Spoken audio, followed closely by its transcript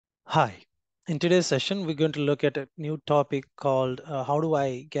Hi. In today's session, we're going to look at a new topic called how do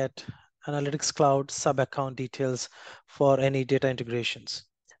I get Analytics Cloud sub-account details for any data integrations.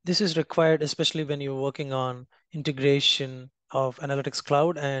 This is required especially when you're working on integration of Analytics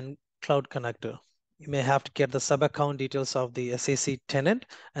Cloud and Cloud Connector. You may have to get the sub-account details of the SAC tenant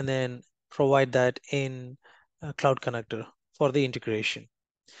and then provide that in Cloud Connector for the integration.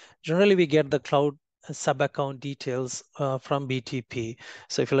 Generally, we get the cloud sub-account details from BTP.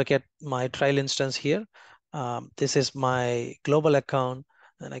 So if you look at my trial instance here, this is my global account,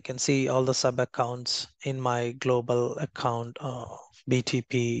 and I can see all the sub-accounts in my global account of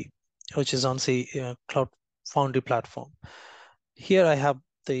BTP, which is on the Cloud Foundry platform. Here I have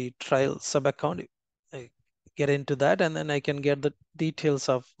the trial sub-account. I get into that, and then I can get the details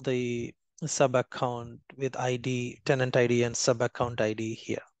of the sub-account with ID, tenant ID, and sub-account ID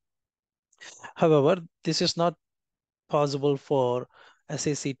here. However, this is not possible for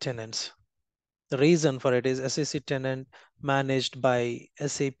SAC tenants. The reason for it is SAC tenant managed by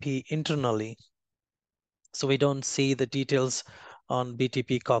SAP internally. So we don't see the details on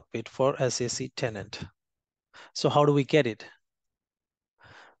BTP cockpit for SAC tenant. So how do we get it?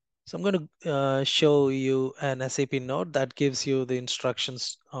 So I'm going to show you an SAP node that gives you the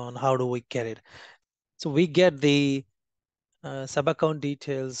instructions on how do we get it. So we get the sub-account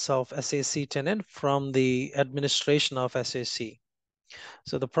details of SAC tenant from the administration of SAC.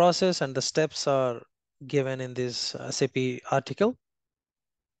 So the process and the steps are given in this SAP article.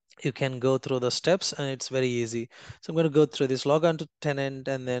 You can go through the steps and it's very easy. So I'm going to go through this, log on to tenant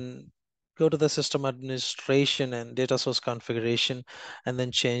and then go to the system administration and data source configuration and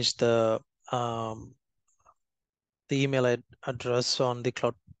then change um, the email address on the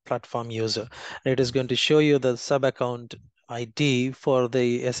cloud platform user. And it is going to show you the sub account ID for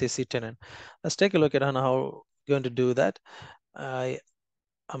the SAC tenant. Let's take a look at how we're going to do that. I'm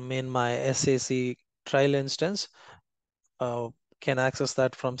in my SAC trial instance, can access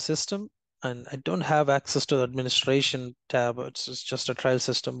that from system. And I don't have access to the administration tab. It's just a trial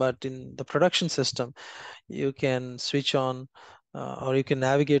system. But in the production system, you can switch on or you can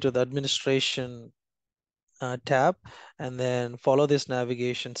navigate to the administration tab and then follow these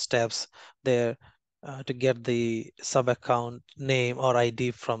navigation steps there to get the sub account name or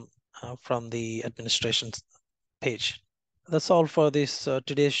ID from the administration page. That's all for this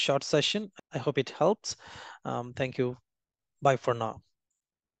today's short session. I hope it helps. Thank you. Bye for now.